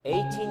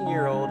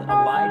18-year-old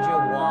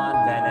Elijah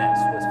Juan Van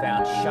Ness was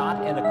found shot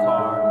in a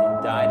car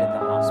and died at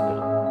the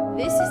hospital.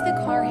 This is the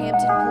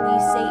Carhampton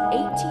police say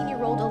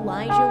 18-year-old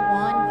Elijah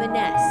Juan Van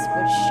Ness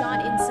was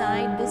shot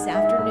inside this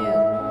afternoon.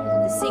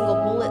 The single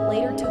bullet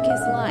later took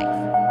his life.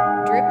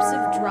 Drips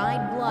of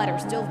dried blood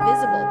are still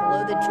visible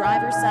below the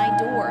driver's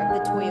side door of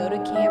the Toyota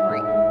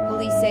Camry.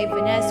 Police say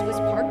Van Ness was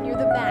parked near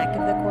the back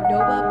of the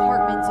Cordoba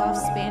Apartments off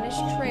Spanish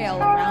Trail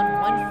around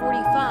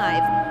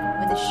 1:45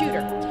 when the shooter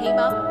came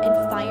up and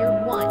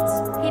fired once,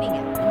 hitting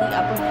him in the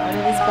upper part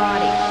of his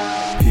body.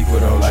 People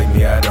don't like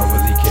me, I don't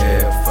really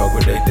care. Fuck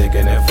what they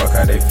thinking and fuck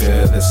how they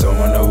feel. There's so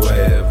on the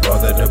web, all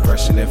the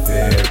depression and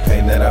fear,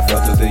 pain that I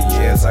felt through the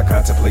years. I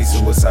contemplate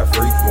suicide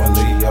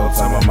frequently. All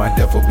time on my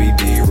death will be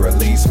the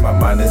release. My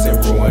mind is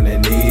in ruin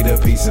and need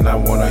of peace, and I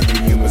want all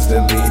you humans to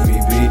leave me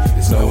be.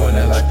 It's no one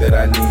in life that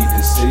I need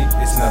to see.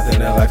 It's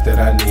nothing in life that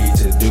I need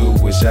to do.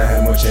 Wish I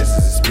had more chances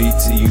to speak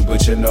to you,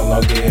 but you're no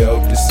longer here.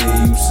 Hope to see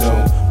you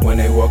soon. When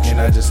they walk in,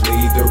 I just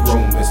leave the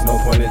room. It's no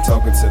point in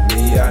talking to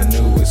me. I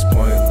knew it's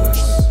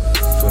pointless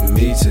for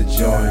me to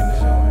join.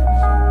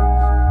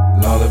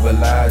 Long live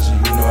Elijah,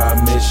 you know I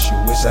miss you.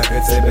 Wish I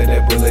could take back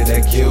that bullet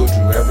that killed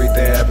you.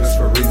 Everything happens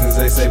for reasons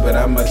they say, but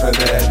I'd much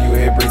rather have you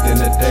here breathing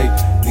today.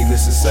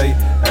 Needless to say,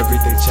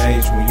 everything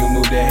changed when you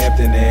moved to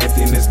Hampton. The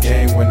emptiness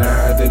game. When I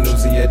heard the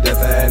news of your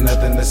death, I had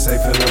nothing to say,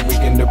 feeling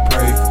weak and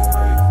depraved.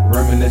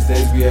 Reminisce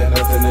days we had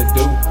nothing to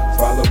do.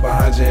 Follow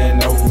behind you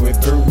and over and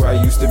through.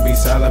 I used to be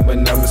silent, but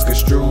now it's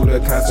construed. A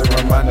constant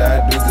reminder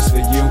I do this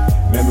for you.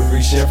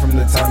 Memories shared from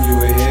the time you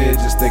were here.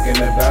 Just thinking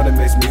about it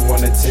makes me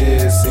wanna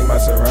tear. See my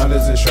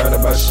surroundings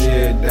enshrouded by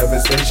shit.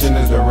 Devastation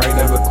as the rain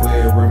never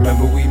clear.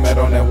 Remember we met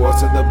on that walk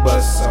to the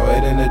bus. Saw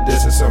it in the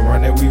distance, so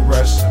running we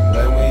rushed. I'm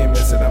glad we ain't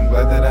miss it. I'm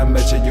glad that I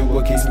met you. You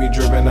what keeps me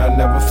driven, I'll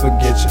never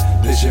forget you.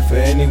 This shit for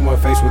anyone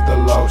faced with the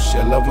loss.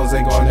 Your loved ones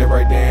ain't gone there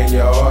right there in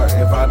your heart.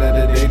 If I did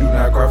a day, do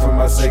not cry for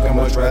my sake. I'd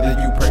much rather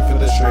you pray for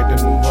the strength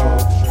to move on.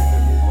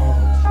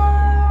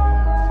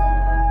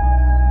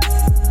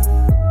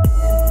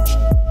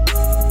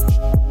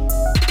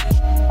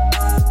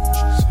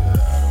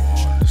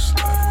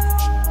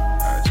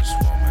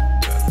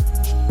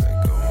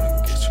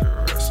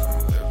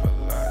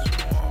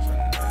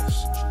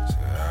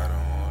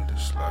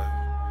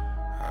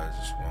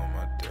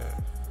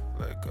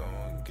 Let go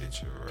and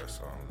get your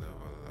rest. I'll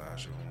live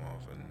Elijah, Juan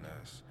Van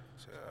Ness.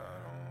 Said I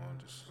don't want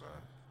to